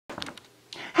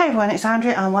Hey everyone, it's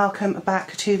Andrea and welcome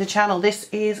back to the channel. This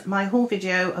is my haul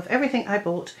video of everything I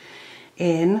bought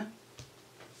in,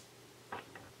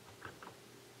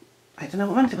 I don't know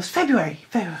what month it was, February.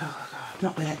 Oh God,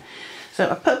 not with it. So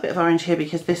I put a bit of orange here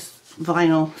because this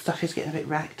vinyl stuff is getting a bit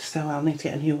wrecked, so I'll need to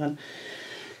get a new one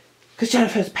because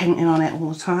Jennifer's painting on it all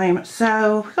the time.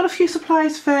 So we've got a few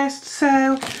supplies first.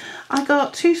 So I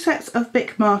got 2 sets of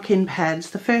Bic marking pens.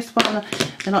 The first one,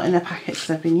 they're not in their packets because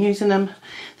I've been using them.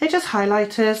 They're just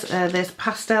highlighters. There's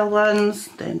pastel ones,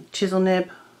 then chisel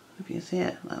nib, if you see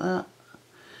it like that.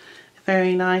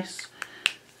 Very nice.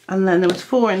 And then there was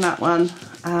 4 in that one,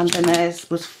 and then there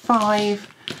was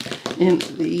 5 in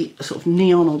the sort of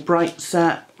neon or bright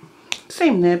set.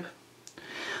 Same nib.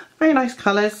 Very nice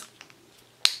colours.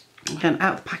 Again,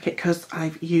 out of the packet because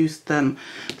I've used them.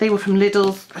 They were from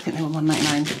Lidl's. I think they were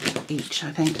 £1.99 each,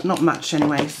 I think. Not much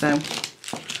anyway, so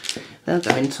they'll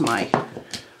go into my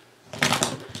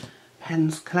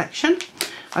pens collection.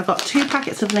 I've got 2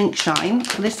 packets of Link Shine.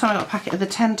 This time I got a packet of the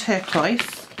 10 turquoise,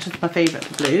 which is my favourite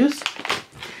for blues.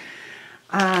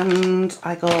 And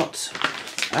I got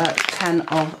 10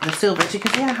 of the silver. As you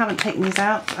can see, I haven't taken these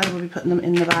out. I will be putting them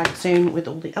in the bag soon with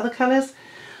all the other colours.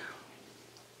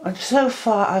 And so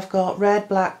far I've got red,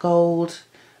 black, gold,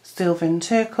 silver and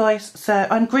turquoise,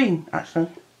 and green actually.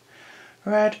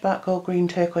 Red, black, gold, green,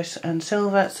 turquoise and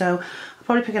silver. So I'll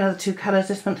probably pick another 2 colours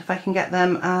this month if I can get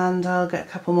them, and I'll get a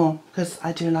couple more because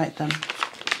I do like them.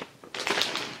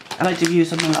 And I do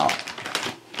use them a lot.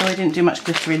 Though I didn't do much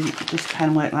glittering this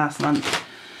pen work last month.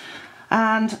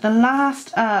 And the last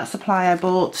supply I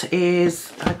bought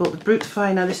is, I bought the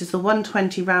Brutify. Now this is the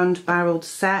 120 round barreled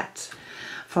set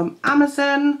from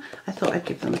Amazon. I thought I'd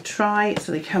give them a try.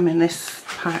 So they come in this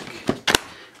pack.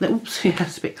 Oops, yeah,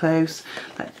 it's a bit close,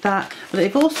 like that. But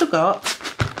they've also got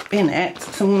in it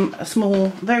some small,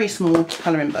 very small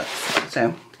colouring books.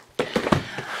 So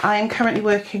I am currently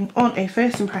working on a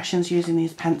first impressions using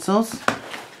these pencils.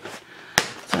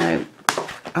 So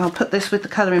I'll put this with the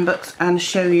colouring books and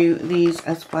show you these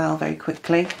as well very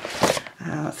quickly.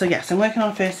 So yes, I'm working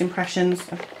on first impressions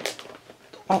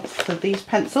for these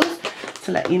pencils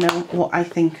to let you know what I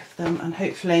think of them, and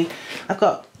hopefully I've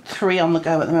got 3 on the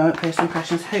go at the moment, first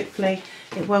impressions. Hopefully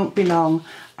it won't be long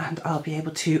and I'll be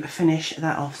able to finish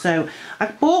that off. So I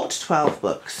bought 12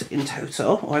 books in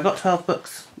total, or I got 12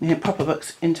 books, proper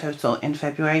books in total in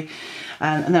February,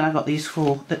 and then I got these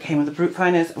 4 that came with the Brute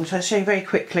Finders, which I'll show you very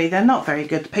quickly. They're not very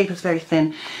good, the paper's very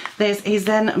thin. There's a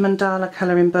Zen Mandala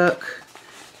colouring book.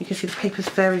 You can see the paper's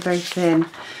very, very thin,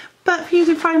 but for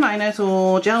using fine liners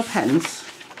or gel pens,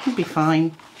 it'll be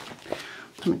fine.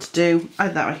 Something to do.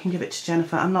 Either I can give it to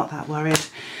Jennifer, I'm not that worried.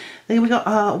 Then we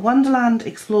got Wonderland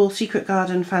Explore Secret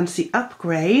Garden Fantasy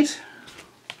Upgrade,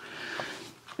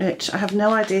 which I have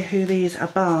no idea who these are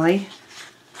by,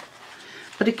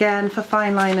 but again for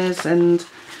fine liners and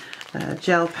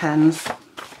gel pens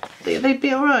they'd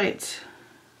be alright.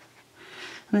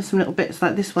 And there's some little bits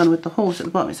like this one with the horse at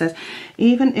the bottom. It says,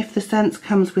 even if sense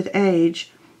comes with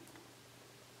age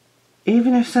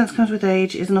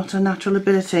is not a natural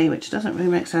ability, which doesn't really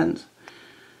make sense.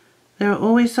 There are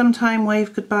always some time,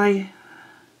 wave goodbye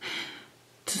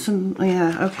to some,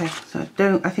 yeah, okay. So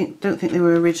don't think they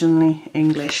were originally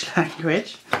English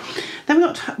language. Then we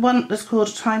got one that's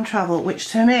called Time Travel, which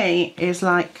to me is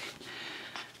like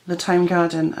the Time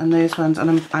Garden and those ones,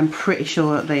 and I'm pretty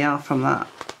sure they are from that,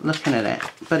 looking at it.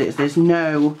 But there's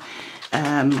no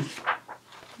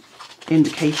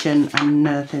indication and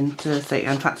nothing to say.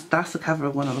 In fact, that's the cover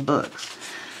of one of the books,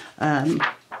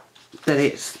 that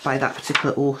it's by that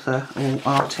particular author or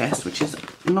artist, which is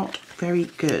not very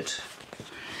good,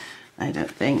 I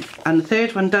don't think. And the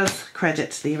third one does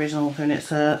credit the original author, and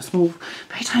it's a small,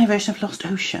 very tiny version of Lost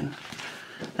Ocean.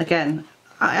 Again,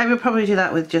 I would probably do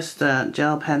that with just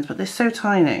gel pens, but they're so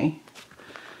tiny,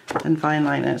 and fine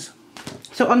liners.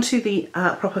 So onto the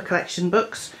proper collection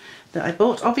books that I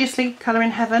bought. Obviously, Colour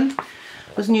in Heaven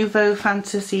was Nouveau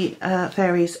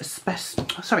Fairies Special.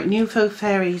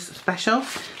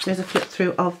 There's a flip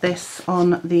through of this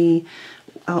on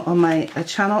my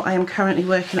channel. I am currently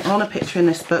working on a picture in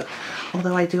this book,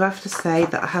 although I do have to say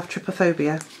that I have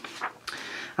trypophobia,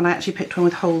 and I actually picked one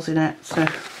with holes in it. So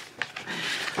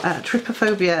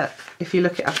trypophobia, if you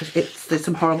look it up, there's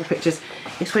some horrible pictures.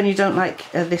 It's when you don't like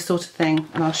this sort of thing,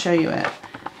 and I'll show you it.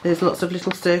 There's lots of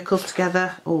little circles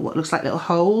together, or what looks like little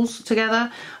holes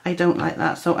together. I don't like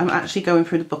that, so I'm actually going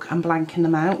through the book and blanking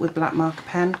them out with black marker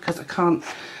pen because I can't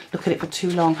look at it for too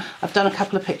long. I've done a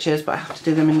couple of pictures, but I have to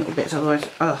do them in little bits, otherwise,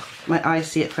 ugh, my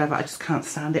eyes see it forever. I just can't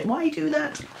stand it. Why do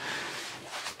that?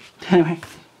 Anyway,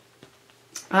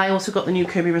 I also got the new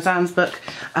Kirby Razan's book,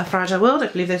 A Fragile World. I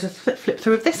believe there's a flip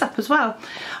through of this up as well.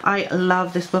 I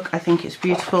love this book. I think it's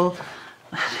beautiful.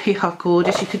 They are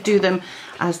gorgeous. You could do them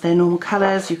as their normal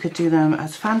colours. You could do them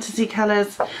as fantasy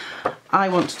colours. I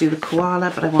want to do the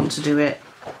koala, but I want to do it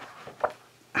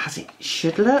as it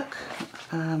should look.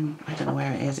 I don't know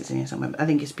where it is. It's in here somewhere. I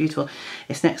think it's beautiful.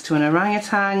 It's next to an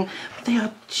orangutan. They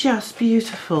are just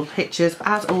beautiful pictures,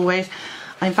 as always.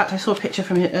 In fact, I saw a picture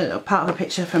from part of a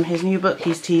picture from his new book.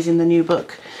 He's teasing the new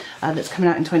book that's coming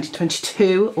out in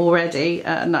 2022 already,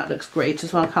 and that looks great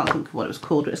as well. I can't think of what it was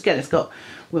called, but again, it's got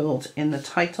world in the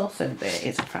title, so there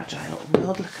is A Fragile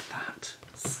World. Look at that,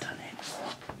 stunning.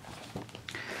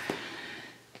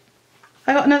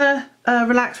 I got another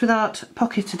Relax with Art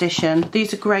pocket edition.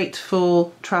 These are great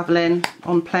for travelling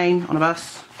on plane, on a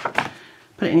bus.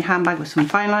 Put it in your handbag with some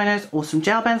fine liners or some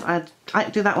gel pens. I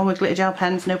do that one with glitter gel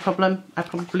pens, no problem. I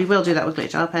probably will do that with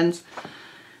glitter gel pens.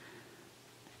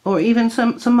 Or even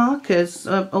some markers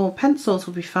or pencils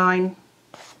will be fine.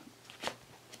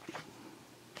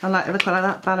 I like it, look like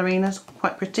that, ballerinas,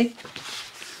 quite pretty.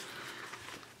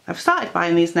 I've started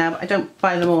buying these now, but I don't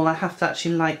buy them all. I have to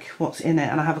actually like what's in it,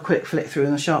 and I have a quick flick through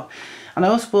in the shop. And I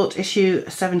also bought issue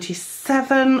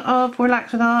 77 of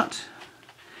Relax with Art.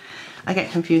 I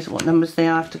get confused at what numbers they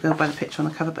are. I have to go by the picture on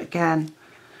the cover, but again,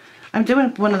 I'm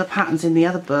doing one of the patterns in the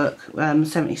other book,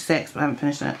 76, but I haven't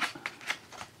finished it.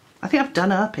 I think I've done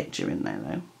her picture in there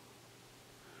though.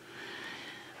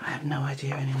 I have no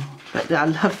idea anymore. But I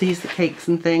love these, the cakes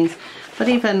and things. But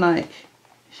even like,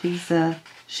 she's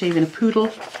shaving a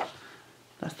poodle.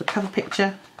 That's the cover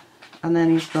picture. And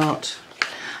then you've got,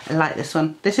 I like this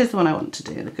one. This is the one I want to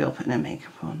do, the girl putting her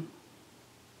makeup on.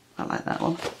 I like that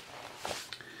one.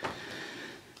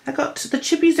 I got the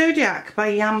Chibi Zodiac by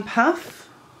Yam Puff.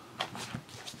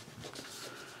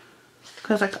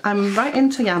 Because I'm right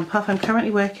into Yam Puff. I'm currently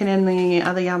working in the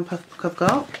other Yam Puff book I've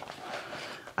got.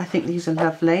 I think these are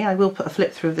lovely. I will put a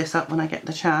flip through of this up when I get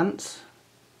the chance.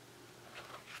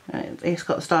 It's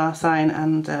got the star sign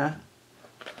and a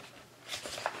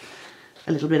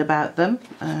little bit about them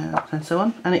and so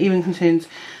on. And it even contains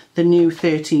the new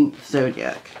 13th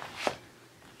Zodiac.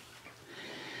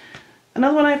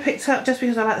 Another one I picked up just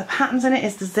because I like the patterns in it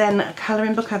is the Zen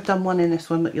colouring book. I've done one in this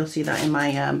one, but you'll see that in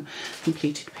my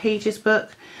completed pages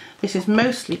book. This is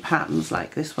mostly patterns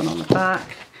like this one on the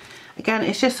back. Again,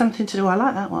 it's just something to do. I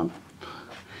like that one.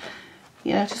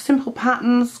 You know, just simple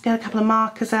patterns. Get a couple of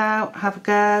markers out, have a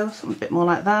go. Something a bit more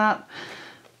like that.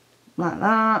 Like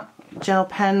that. Gel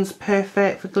pens,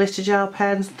 perfect for glitter gel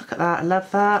pens. Look at that, I love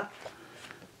that.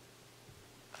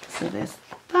 So there's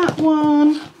that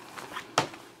one.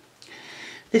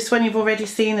 This one you've already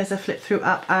seen, there's a flip through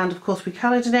up, and of course we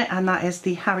coloured in it, and that is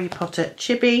the Harry Potter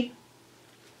Chibi.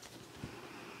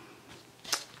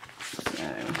 So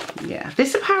yeah,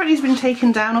 this apparently has been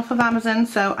taken down off of Amazon,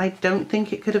 so I don't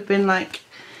think it could have been like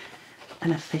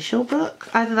an official book.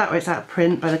 Either that or it's out of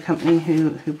print by the company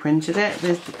who printed it.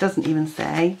 It doesn't even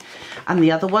say. And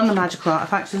the other one, the Magical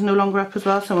Artifacts, is no longer up as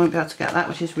well, so I won't be able to get that,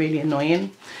 which is really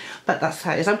annoying. But that's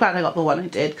how it is. I'm glad I got the one I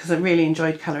did because I really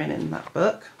enjoyed colouring in that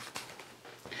book.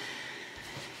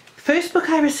 First book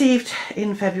I received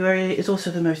in February is also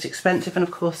the most expensive, and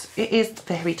of course it is The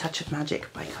Fairy Touch of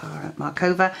Magic by Kara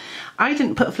Markova. I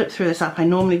didn't put a flip through this up, I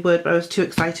normally would, but I was too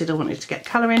excited, I wanted to get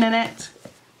colouring in it.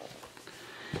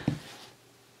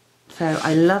 So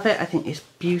I love it, I think it's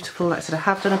beautiful. Like I said, I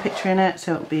have done a picture in it,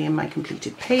 so it'll be in my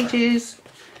completed pages,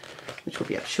 which will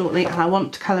be up shortly. And I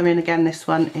want to colour in again this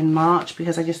one in March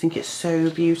because I just think it's so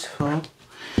beautiful.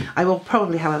 I will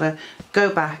probably, however,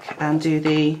 go back and do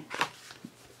the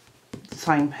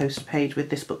signpost page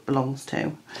with This Book Belongs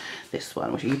To, this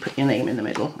one, which you put your name in the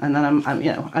middle, and then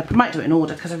you know, I might do it in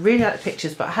order because I really like the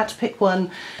pictures, but I had to pick one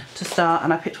to start,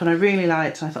 and I picked one I really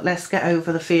liked, and I thought, let's get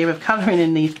over the fear of colouring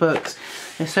in these books.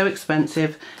 They're so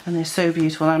expensive and they're so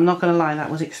beautiful. I'm not going to lie, that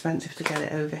was expensive to get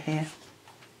it over here.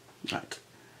 Right,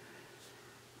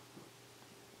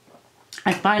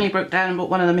 I finally broke down and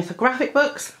bought one of the mythographic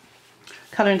books.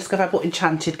 Colour and Discover. I bought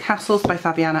Enchanted Castles by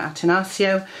Fabiana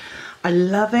Attanasio. I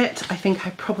love it. I think I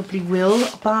probably will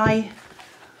buy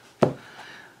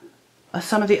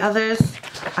some of the others.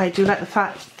 I do like the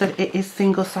fact that it is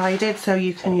single-sided, so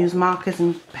you can use markers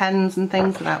and pens and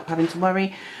things without having to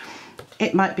worry.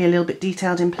 It might be a little bit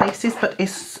detailed in places, but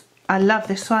I love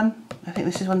this one. I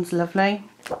think this one's lovely.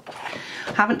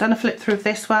 I haven't done a flip through of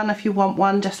this one. If you want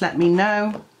one, just let me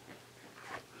know.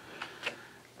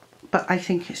 But I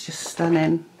think it's just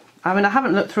stunning. I mean, I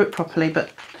haven't looked through it properly,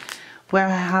 but where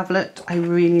I have looked, I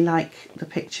really like the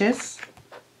pictures.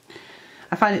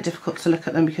 I find it difficult to look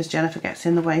at them because Jennifer gets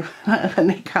in the way when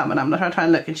they come, and I'm trying to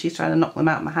look and she's trying to knock them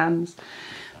out of my hands.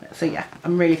 So yeah,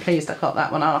 I'm really pleased I got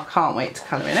that one. I can't wait to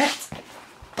colour in it.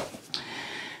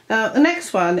 The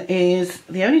next one is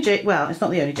the only Jade, well, it's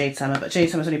not the only Jade Summer, but Jade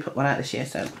Summer's only put one out this year,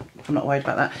 so I'm not worried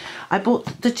about that. I bought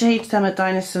the Jade Summer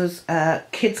Dinosaurs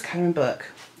Kids Colouring Book.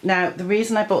 Now, the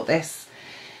reason I bought this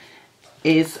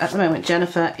is, at the moment,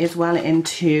 Jennifer is well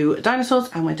into dinosaurs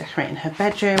and we're decorating her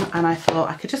bedroom, and I thought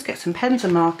I could just get some pens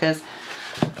and markers,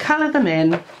 colour them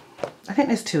in. I think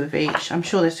there's 2 of each. I'm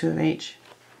sure there's 2 of each.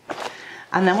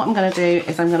 And then what I'm going to do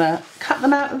is I'm going to cut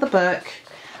them out of the book,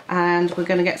 and we're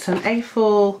going to get some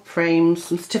A4 frames,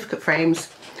 some certificate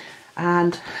frames,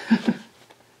 and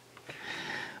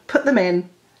put them in.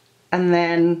 And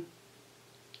then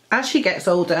as she gets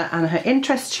older and her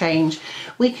interests change,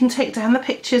 we can take down the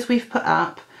pictures we've put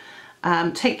up,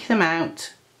 take them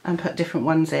out and put different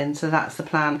ones in. So that's the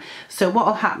plan. So what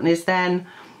will happen is then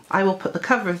I will put the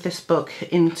cover of this book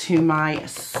into my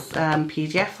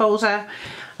PDF folder,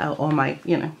 or my,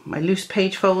 you know, my loose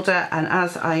page folder, and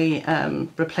as I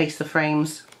replace the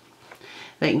frames,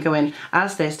 they can go in.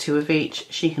 As there's 2 of each,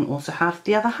 she can also have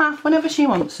the other half whenever she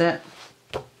wants it.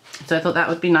 So I thought that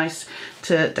would be nice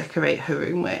to decorate her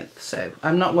room with. So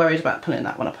I'm not worried about pulling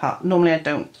that one apart. Normally I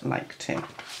don't like to.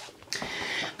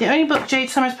 The only book Jade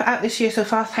Summer's put out this year so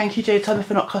far, thank you Jade Summer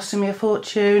for not costing me a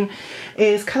fortune,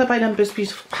 is Colour by Numbers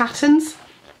Beautiful Patterns.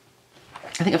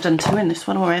 I think I've done 2 in this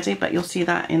one already, but you'll see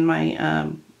that in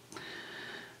my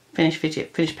finished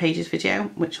pages video,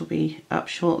 which will be up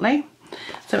shortly.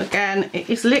 So again, it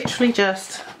is literally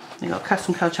just, they got a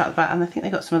custom colour chart at the back, and I think they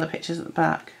got some other pictures at the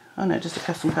back. Oh no, just a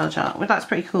custom colour chart. Well, that's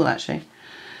pretty cool actually.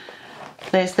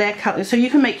 There's their colour, so you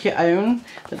can make your own,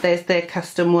 but there's their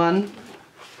custom one.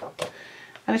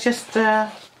 And it's just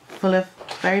full of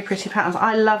very pretty patterns.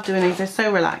 I love doing these, they're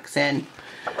so relaxing.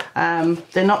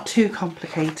 They're not too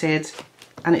complicated,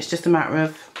 and it's just a matter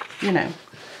of, you know,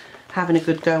 having a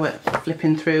good go at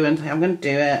flipping through and I'm going to do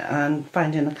it and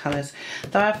finding the colours.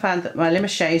 Though I found that my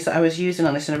Limochets that I was using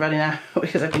on this are running out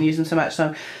because I've been using so much,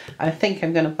 so I think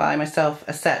I'm going to buy myself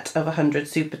a set of 100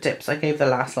 super tips. I gave the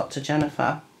last lot to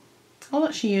Jennifer. Oh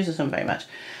look, she uses them very much.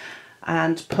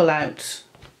 And pull out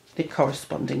the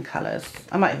corresponding colours.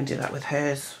 I might even do that with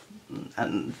hers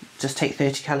and just take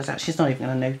 30 colours out. She's not even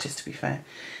going to notice, to be fair.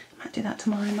 I might do that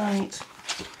tomorrow night.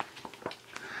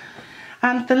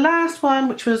 And the last one,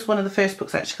 which was one of the first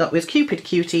books I actually got, was Cupid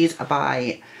Cuties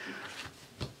by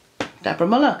Deborah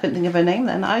Muller. I couldn't think of her name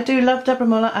then. I do love Deborah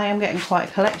Muller. I am getting quite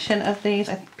a collection of these.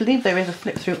 I believe there is a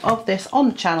flip through of this on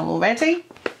the channel already.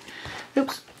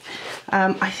 Oops.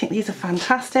 I think these are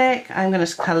fantastic. I'm going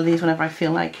to colour these whenever I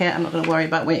feel like it. I'm not going to worry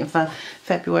about waiting for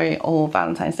February or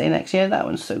Valentine's Day next year. That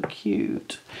one's so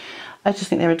cute. I just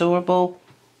think they're adorable.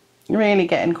 Really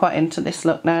getting quite into this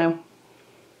look now.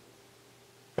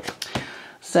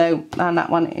 So, and that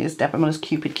one is Deborah Muller's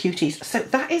Cupid Cuties. So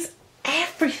that is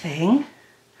everything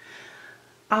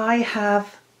I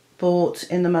have bought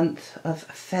in the month of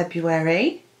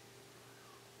February.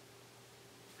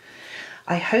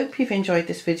 I hope you've enjoyed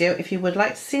this video. If you would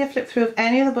like to see a flip through of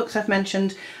any of the books I've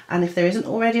mentioned, and if there isn't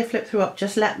already a flip through up,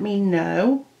 just let me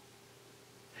know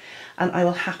and I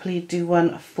will happily do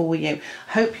one for you.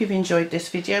 Hope you've enjoyed this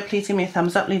video. Please give me a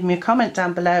thumbs up, leave me a comment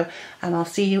down below, and I'll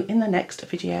see you in the next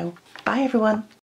video. Bye everyone.